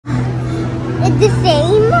It's the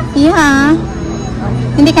same? Yeah.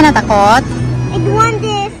 Hindi ka natakot? I want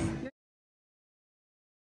this.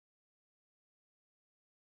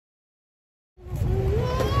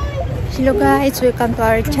 Hello guys, welcome to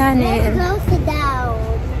our channel. Let's close it down.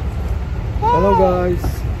 Hello guys.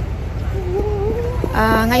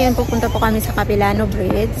 Ngayon pupunta po kami sa Capilano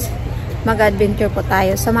Bridge. Mag-adventure po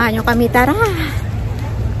tayo. Samahan nyo kami, tara!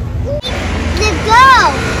 Let's go!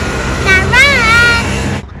 Tara!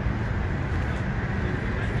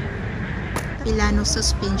 Capilano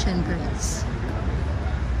Suspension Bridge.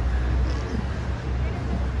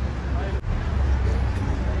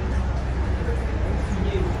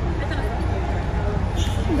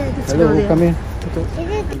 Hello, kami. Is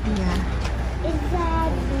it? Yeah. Is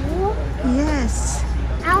that you? Yes.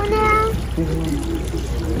 I wanna.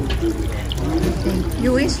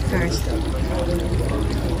 You wish first.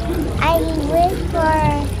 I wish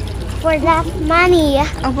for less money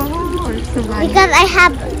Oh, so because I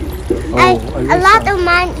have a lot of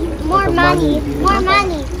money, more money.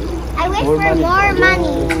 I wish for more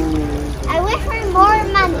money. I wish for more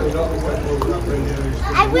money.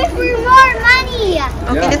 I wish for more money.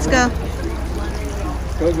 Okay, let's go.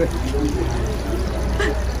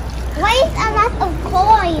 Why is a lot of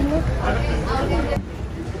coin?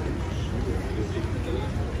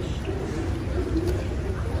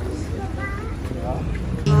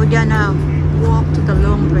 We're gonna walk to the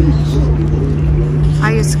long bridge. Are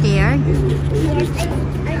you scared? Yes,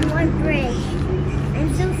 I'm on bridge. I'm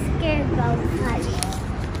so scared about heights.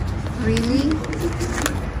 Really?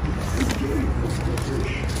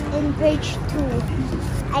 In bridge 2,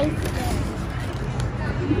 I scared.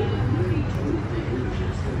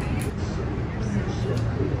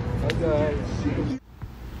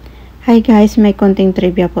 Hi guys, may konting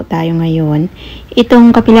trivia po tayo ngayon. Itong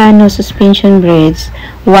Capilano Suspension Bridge,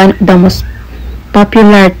 one of the most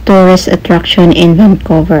popular tourist attraction in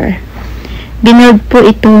Vancouver. Binuild po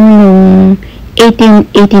ito noong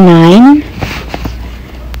 1889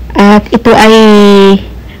 at ito ay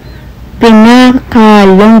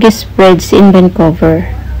pinaka-longest bridge in Vancouver.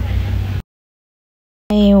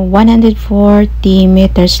 Ay 140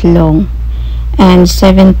 meters long and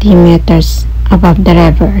 70 meters above the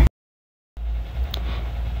river.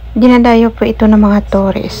 Dinadayo po ito ng mga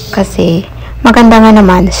tourists kasi maganda nga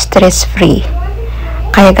naman, stress-free.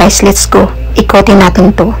 Kaya guys, let's go. Ikotin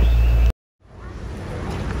natin to.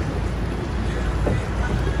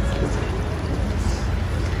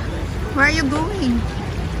 Where are you going?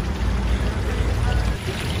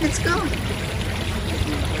 Let's go.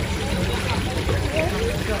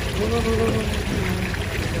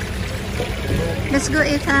 Let's go,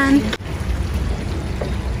 Ethan.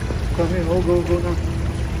 Kami, go na.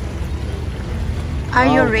 Are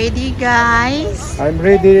you ready, guys? I'm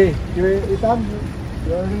ready. Ethan,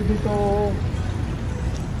 you're ready to...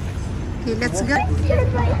 Okay, let's go.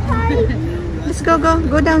 Let's go.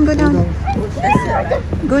 Go down. Go down.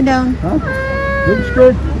 Huh? Don't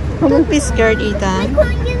scared. Don't be scared, I'm Ethan.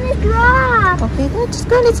 going in the drop. Okay, let's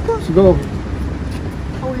go. Let's go.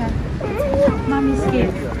 Oh, yeah. Mommy's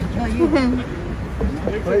scared. Oh, you.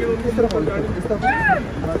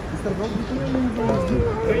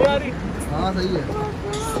 सही है.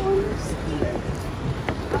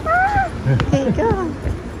 Okay, go.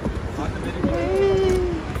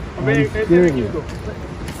 I'm scared.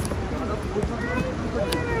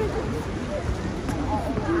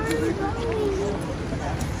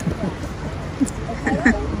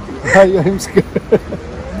 I'm scared.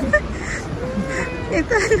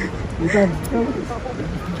 Ethan.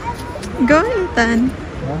 Go, Ethan.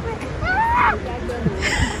 Huh?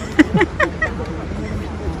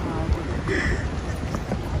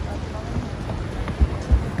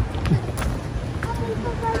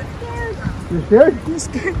 You're scared? I'm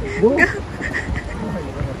scared. Go. I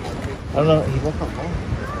don't know. He woke up.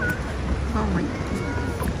 Oh my God.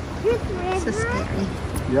 So scary.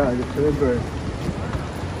 Yeah, it's river.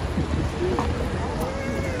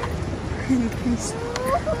 Guys.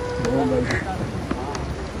 Oh my God.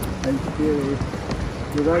 I'm scared.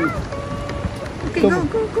 You're right. Okay, go.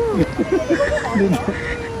 Go.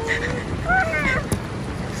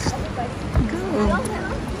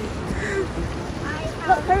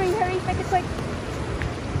 Hurry, make it quick.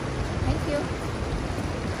 Thank you.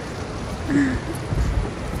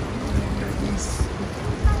 Goodness.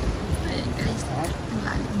 Ayan, guys. Ang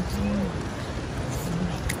lalim.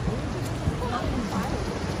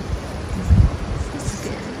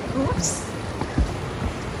 Oops.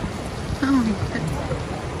 Oh my God.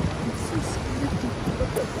 It's so scary.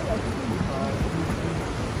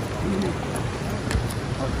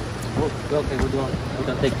 Okay, we're going. We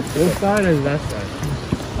can take this side or that side?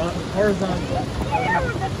 Horizontal.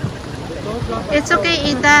 It's okay,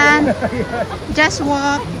 Ethan. Just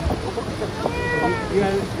walk.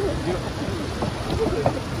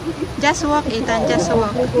 Just walk, Ethan. Just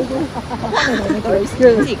walk.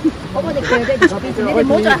 你哋唔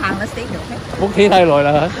好再行啦，stay 度。屋企太耐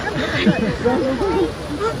啦。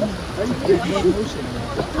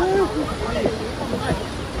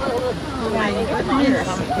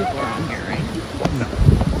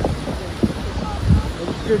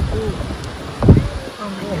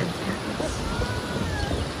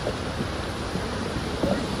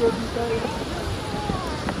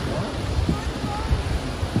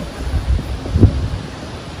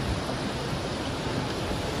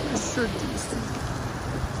So decent.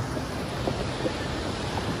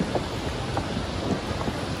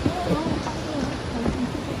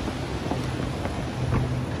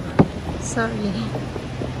 Sorry.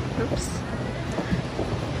 Oops.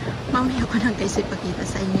 Mamaya ko lang guys ipakita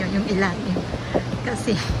sa inyo yung ilalim.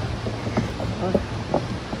 Kasi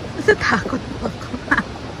natatakot po ako.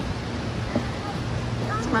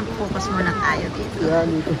 So, mag-focus muna tayo dito.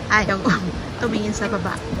 Ayaw ko tumingin sa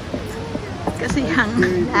baba. Kasi ang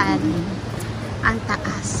lalim, ang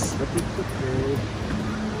taas.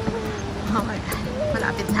 Oh my God.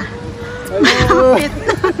 Malapit na. Malapit na.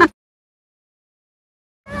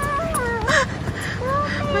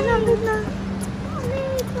 Malapit na.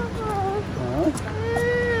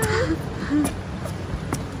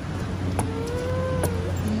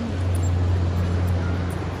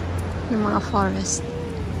 Yung mga forest.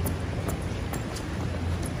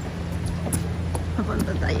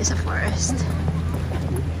 Mapunta tayo sa forest.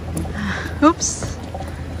 Oops!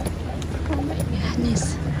 Oh my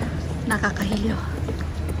goodness. Nakakahilo.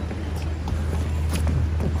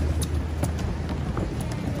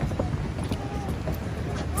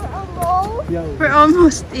 We're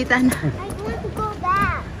almost, Ethan. I want to go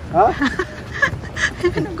back. Huh? I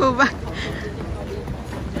want to go back.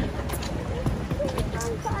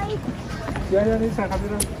 Yeah, Lisa,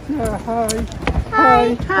 camera. Yeah, hi.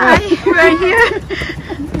 Hi. Hi. We're here.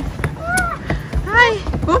 Hi.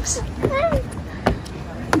 Oops.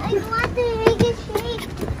 I want to make it shake.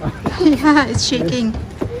 Yeah, it's shaking.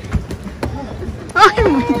 Oh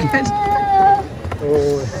my God.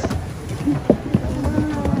 Oh.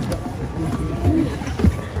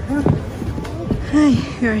 Hi,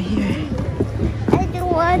 we're here. I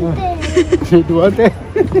don't want it. You do want it?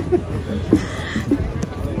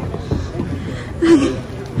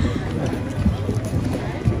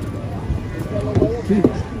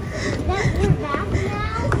 That you're back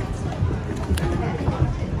now?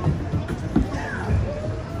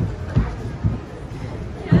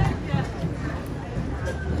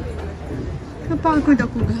 Napagod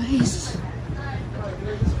ako guys.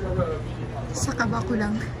 Sa kaba ko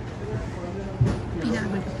lang.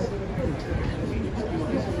 Pinagod ako.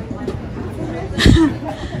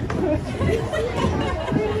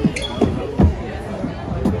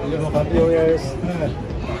 Hello mga viewers.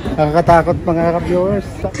 Nakakatakot mga viewers.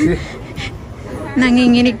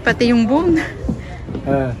 Nanginginig pati yung buong.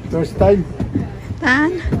 First time.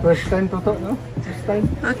 Tan? First time toto, no? First time.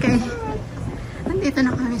 Okay. Nandito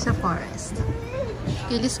na kami sa forest.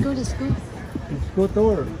 Okay, let's go, let's go. Let's go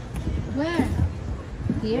tour. Where?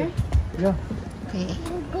 Here? Yeah. Okay.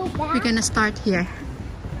 Go back. We're gonna start here.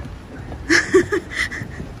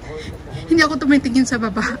 Hindi ako tumitingin sa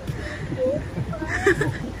baba.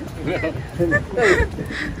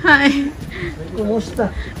 Hi.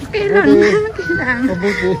 Kumusta? Okay lang. Okay lang.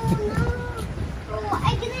 Mabuti. Oh,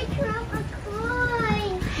 I can drop a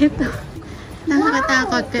coin. Ito.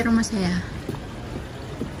 Nakakatakot pero masaya.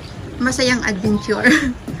 Masayang adventure.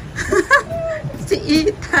 Si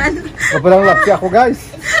Ethan. Sobrang lapsi ako guys.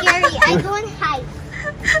 Scary. I don't hide.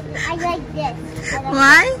 I like this.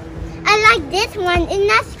 Why? I like this one. It's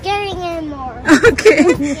not scary anymore.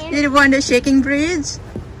 Okay. You want the shaking bridge?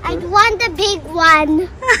 I want the big one.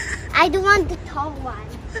 I don't want the tall one.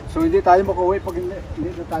 So hindi tayo makauwi pag hindi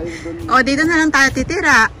na tayo doon. O, dito na lang tayo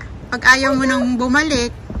titira. Pag ayaw mo nang bumalik.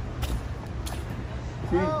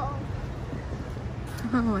 Oh,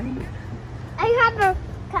 Oh my God. I have a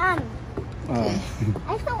come.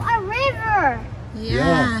 I saw a river.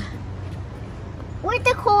 Yeah. Where's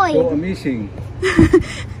the So coin? amazing.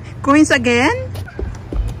 Coins again?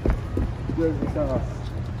 Doon isa.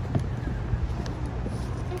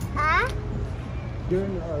 Huh?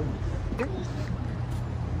 Doon.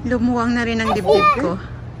 Lumuwang na rin ang dibdib ko.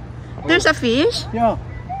 There's a fish? Yeah.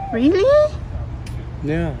 Really?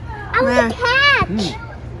 Yeah. I want Where? to catch.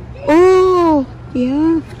 Oh,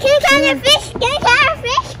 yeah. Can you catch a fish? Can you catch a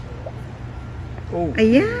fish? Oh.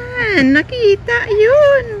 Ayan, nakita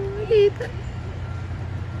yun. Nakita.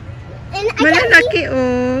 And I Malalaki,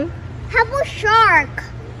 oh. How about shark?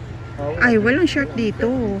 Ay, walang shark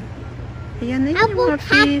dito. Ayan na How yung mga about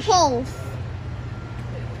fish. tadpoles?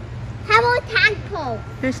 How about tadpoles?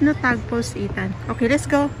 There's no tadpoles, Ethan. Okay, let's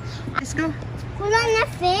go. Let's go. Wala na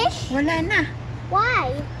fish? Wala na.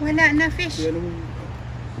 Why? Wala na fish.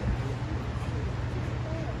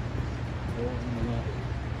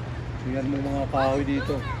 Tingnan mo mga kahoy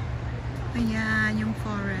dito. Ayan, yung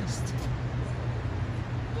forest.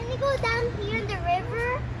 Can we go down here in the river?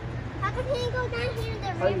 How come can we go down here in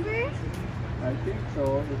the river? I think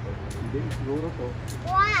so. Hindi, siguro to.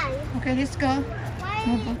 Why? Okay, let's go. Why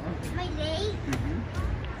Move on. my leg?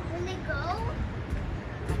 When they go?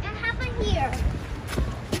 What happened here?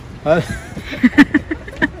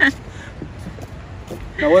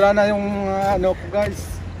 Nawala na yung ano ko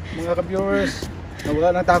guys, mga ka-viewers.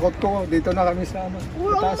 Nawala na takot ko. Dito na kami sa ano.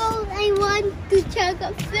 We're Taas. almost, I want to check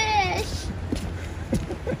a fish.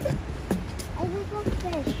 I want a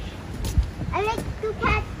fish. I like to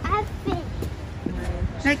catch a fish.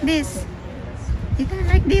 Like this. Ethan,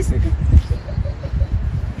 like this.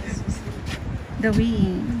 The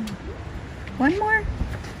wing. One more.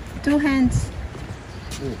 2 hands.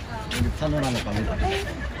 I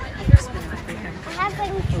have a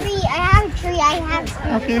tree. I have a tree. I have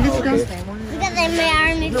tree. Okay, let's go. Because in my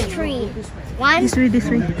arm is a tree. One. This way, this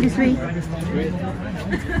way, this way.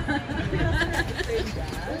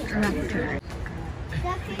 Raptor.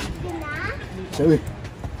 Sabi.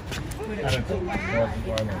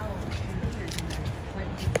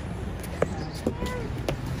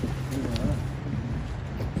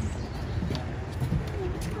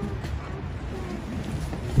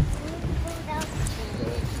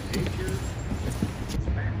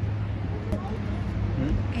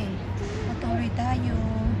 Okay, patuloy tayo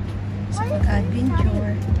sa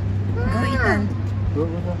pag-adventure. Go, Ethan. Go,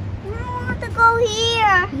 go, go. No, I want to go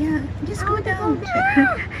here. Yeah, just go down.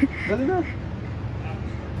 Dali na.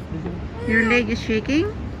 Your leg is shaking?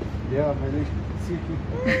 Yeah, my leg is shaking.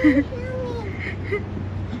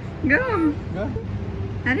 Go. Go.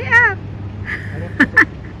 Hurry up.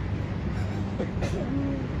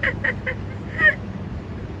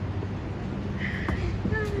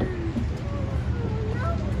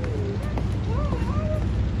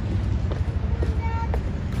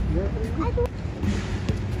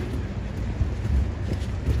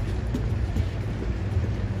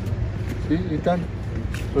 See, Ethan,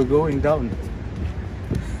 we're going down.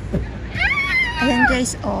 Ayan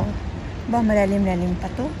guys, oh. Ba, malalim-lalim pa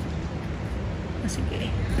to? Oh, sige.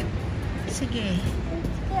 Sige.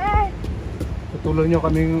 Patuloy nyo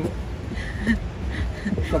kaming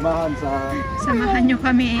samahan sa... Samahan nyo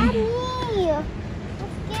kami. Me.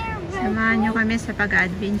 Samahan nyo kami sa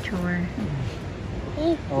pag-adventure.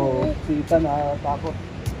 Oh, si Ethan takot.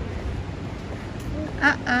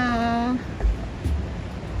 Uh-oh.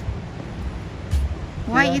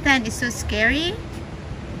 Why, Ethan? It's so scary?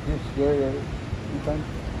 Yes, yeah, Ethan.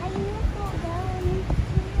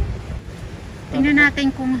 Tingnan natin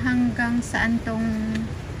kung hanggang saan tong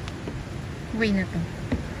way na to.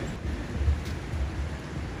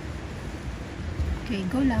 Okay,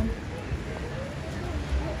 go lang.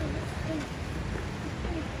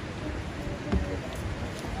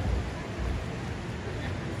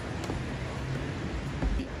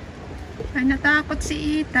 Ay, natakot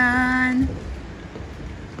si Ethan.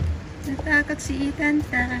 Natakot si Ethan.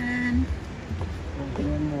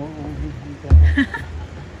 Tingnan mo,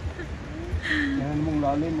 yan mong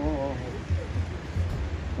lalim, oh.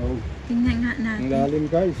 Tingnan nga Ang natin. lalim,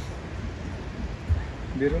 guys.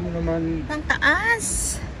 Biro mo naman, Ang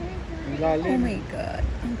taas. ang Oh lalim. my God.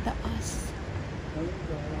 Ang taas.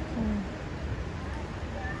 Oh.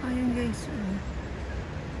 Ayun guys. Oh.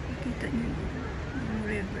 Nakita niyo yung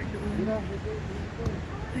river doon.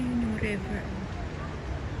 Ayun yung river. Oh.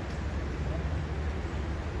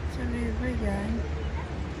 Sa river yan.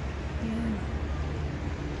 Ayan.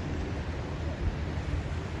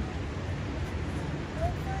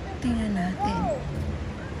 Tingnan natin.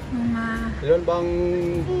 Mga Ilan bang,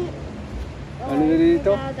 ano na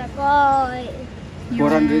dito? yung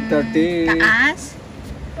 430. taas.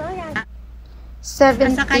 At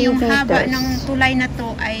 70 saka yung haba meters. ng tulay na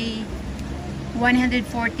to ay 140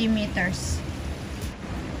 meters.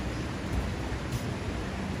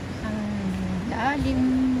 Ang lalim.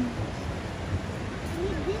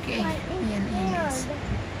 Okay. Ayan, ayan guys.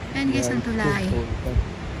 Ayan guys ang tulay.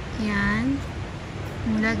 Ayan.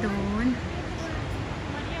 Mula doon.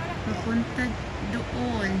 Papunta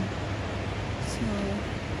doon. So,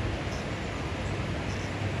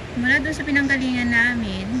 mula doon sa pinanggalingan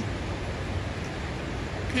namin,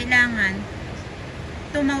 kailangan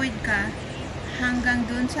tumawid ka hanggang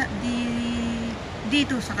dun sa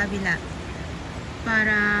dito sa kabila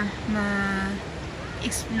para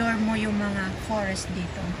ma-explore mo yung mga forest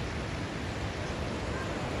dito.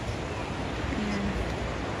 Ayan.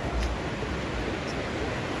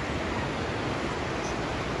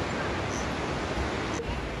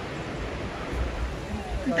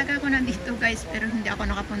 Ang tagal ko na dito guys, pero hindi ako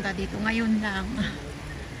nakapunta dito ngayon lang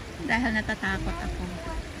dahil natatakot ako,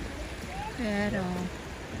 pero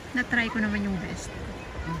na-try ko naman yung best.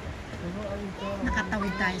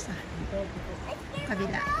 Nakatawid tayo sa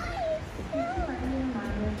kabila.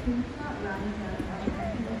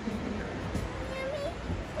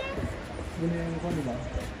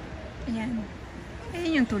 Ayan.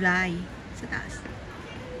 Ayan yung tulay sa taas.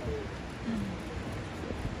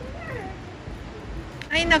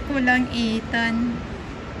 Ay, nakulang Ethan.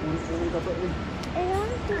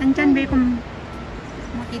 Andyan ba kung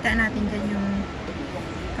makita natin dyan yung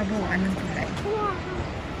kabuuan ng tulay.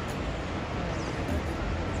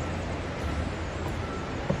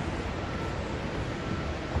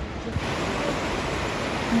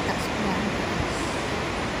 Ang taas ko lang.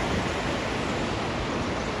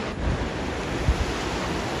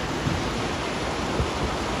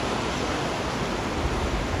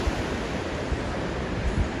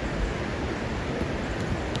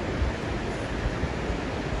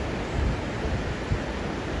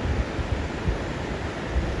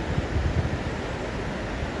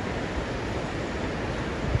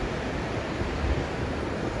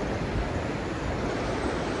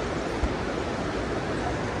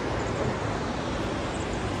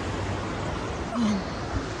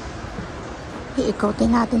 Iikotin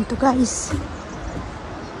natin to guys.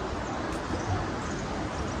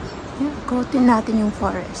 Iikotin natin yung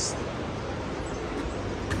forest.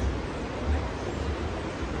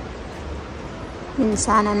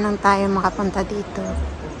 Minsanan lang tayo makapunta dito.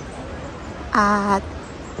 At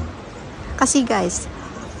kasi guys,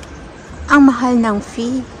 ang mahal ng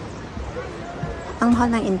fee, ang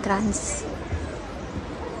mahal ng entrance.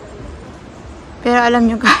 Pero alam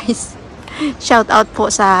nyo guys, shout out po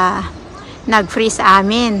sa nag-free sa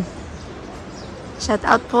amin. Shout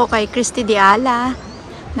out po kay Christy Diala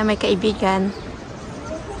na may kaibigan.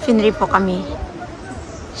 Finri po kami.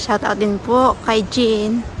 Shout out din po kay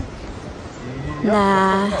Jean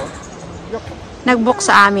na nag-book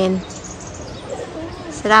sa amin.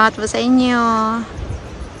 Salamat po sa inyo.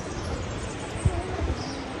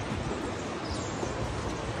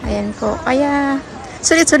 Ayan po. Kaya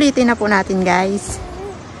sulit-sulitin na po natin guys.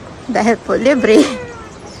 Dahil po libre.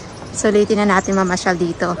 Sulitin na natin mamasyal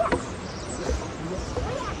dito.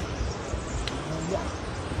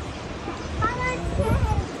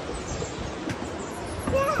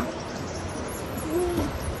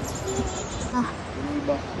 Ah.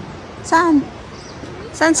 Saan?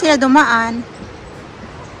 Saan sila dumaan?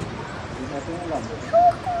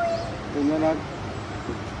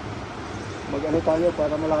 Mag-ano tayo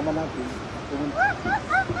para malaman natin.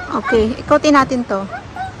 Okay, ikotin natin to.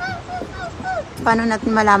 Paano natin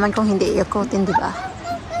malaman kung hindi ikotin, di ba?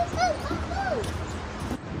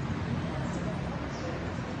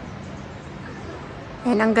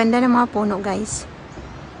 Ayan, ang ganda ng mga puno, guys.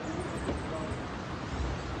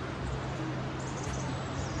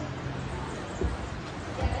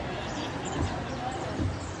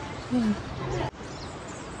 Ayan.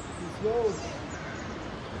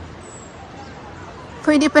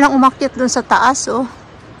 Pwede pa lang umakyat dun sa taas, oh.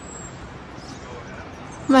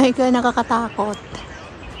 My God, nakakatakot.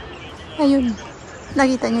 Ayun.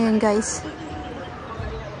 Nakita niyo yun, guys.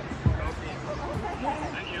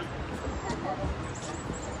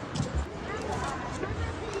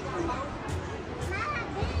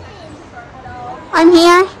 I'm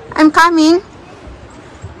here. I'm coming.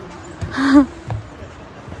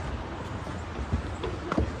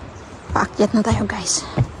 Paakyat na tayo, guys.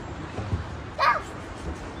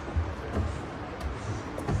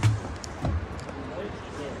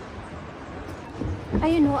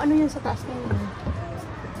 Ayun o, ano yun sa taas na yun?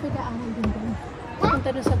 Pwede daanan din doon. Punta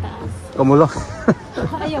doon sa taas. Kumulo.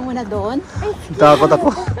 Ayaw mo na doon? Takot ako.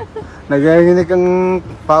 Nagiginig ang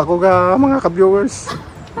pako ka mga ka-viewers.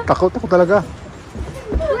 Takot ako talaga.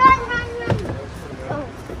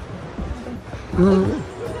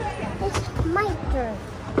 It's my turn.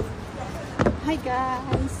 Hi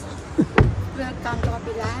guys! Welcome to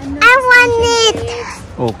Capilano. I want it!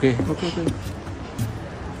 Okay.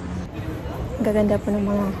 Gaganda po ng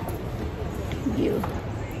mga view.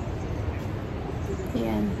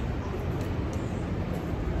 Ayan.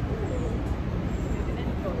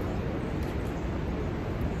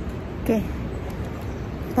 Okay.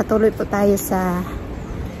 Patuloy po tayo sa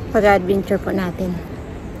pag-adventure po natin.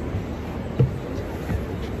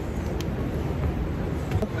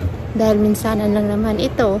 Dahil minsanan lang naman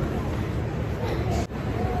ito.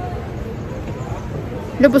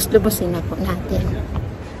 Lubos-lubosin na po natin.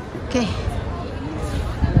 Okay.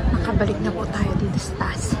 Nakabalik na po tayo dito sa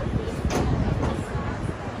taas.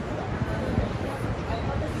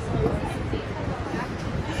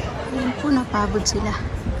 Ayan po, napagod sila.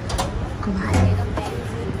 Kumain.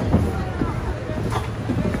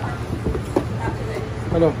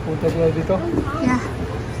 Ano, punta tayo dito? Yeah.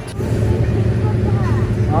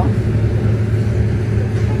 Ha?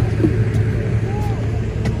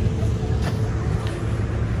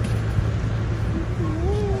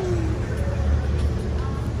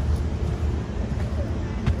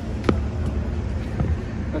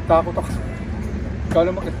 Natakot ako. Ikaw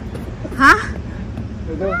naman. Ha?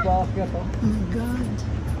 Ito, paakyat oh. Oh my God.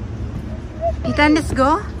 Ethan, let's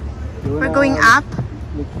go. We're going up.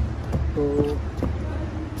 To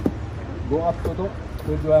go up to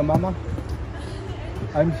with mama.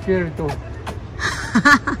 I'm scared too.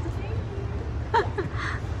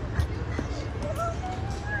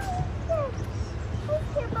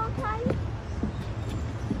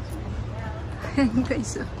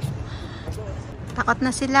 Guys, takot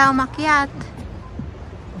na sila umakyat.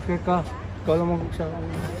 Okay ka. Ikaw naman siya.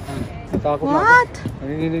 Natakot na ako. What?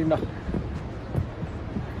 Nanginginig na.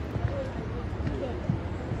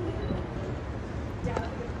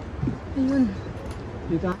 Ayun.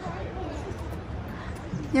 Kita.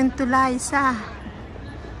 Yung tulay sa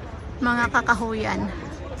mga kakahuyan.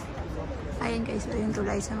 Ayan guys, yung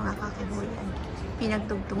tulay sa mga kakahuyan.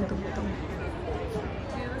 Pinagtugtong-tugtong.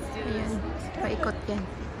 Ayan, paikot yan.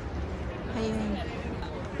 Ayun.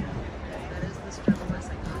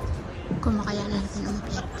 Kumakaya na natin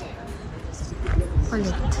umakyat.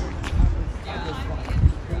 Ulit.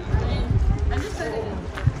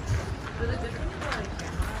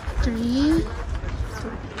 Three.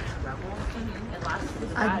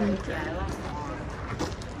 Adventure.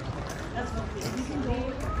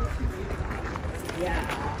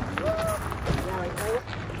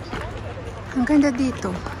 Ang ganda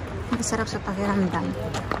dito. Masarap sa pakiramdam.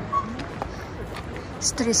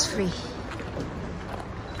 Stress free.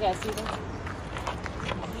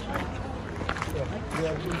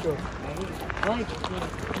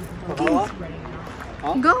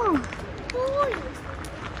 Go!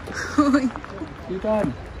 Uy. Ethan,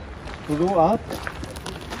 to go up.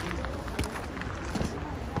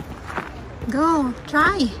 Go!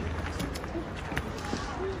 Try!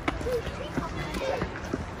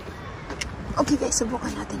 Okay guys,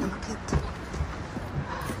 subukan natin umakyat.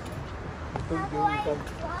 How do I drop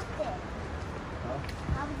it?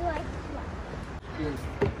 How do I drop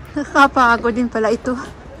it? Nakakapagod din pala ito.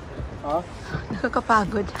 Ha?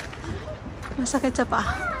 Nakakapagod. Masakit sa paa.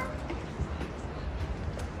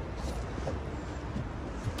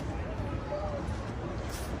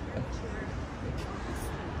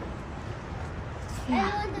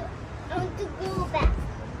 I want to go back.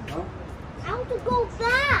 Huh? I want to go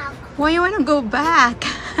back. Why you wanna go back?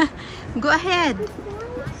 Go ahead.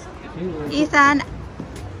 Ethan,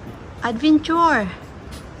 adventure.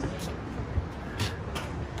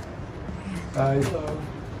 Ay.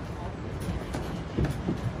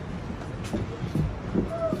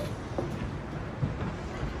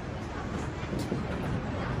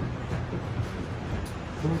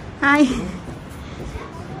 Hi.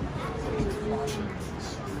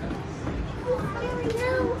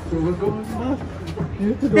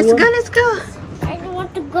 Let's go, let's go. I don't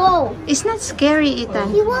want to go. It's not scary,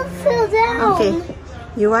 Ethan. You won't fall down. Okay.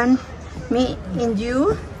 You want me and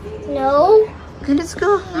you? No. Okay, let's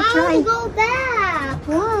go. I want Try. to go back.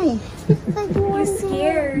 Why? He's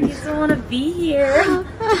scared. He doesn't want to be here.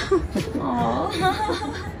 Aww.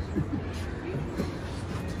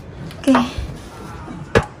 Okay.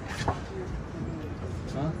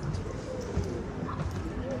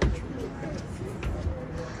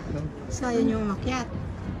 So, ayun yung umakyat.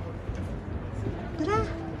 Tara.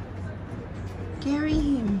 Carry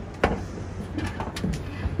him.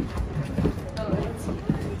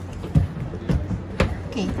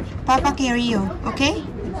 Okay. Papa carry you. Okay?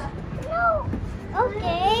 No.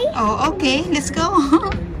 Okay. Oh, okay. Let's go.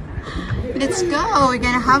 Let's go. We're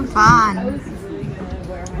gonna have fun.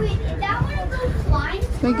 Wait, is that one of those slides?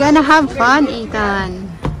 We're gonna have fun, Ethan.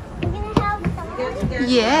 We're gonna have fun?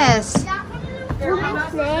 Yes. You wanna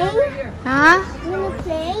play? Huh? You wanna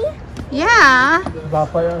play? Yeah.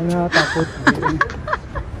 Bapa yung natakot.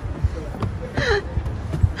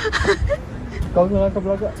 Ikaw na lang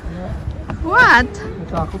kablaga. What?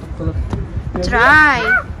 Natakot talaga. Try.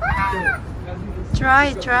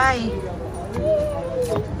 Try, try.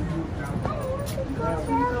 Go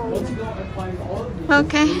down.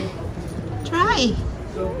 Okay. Try.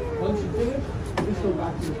 So once you finish, just go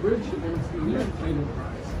back to the bridge and then it's clear.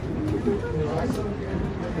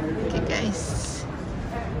 Okay guys.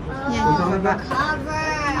 Yan Oh, yung baba.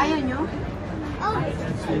 cover. Ayaw nyo? Oh.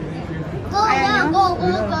 Go now. Go.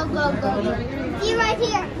 See right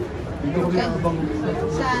here. Okay.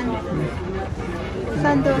 Saan?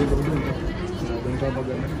 Saan doon?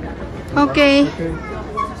 Okay.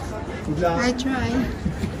 Good luck. I try.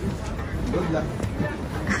 Good luck.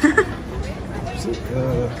 Go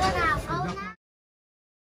now.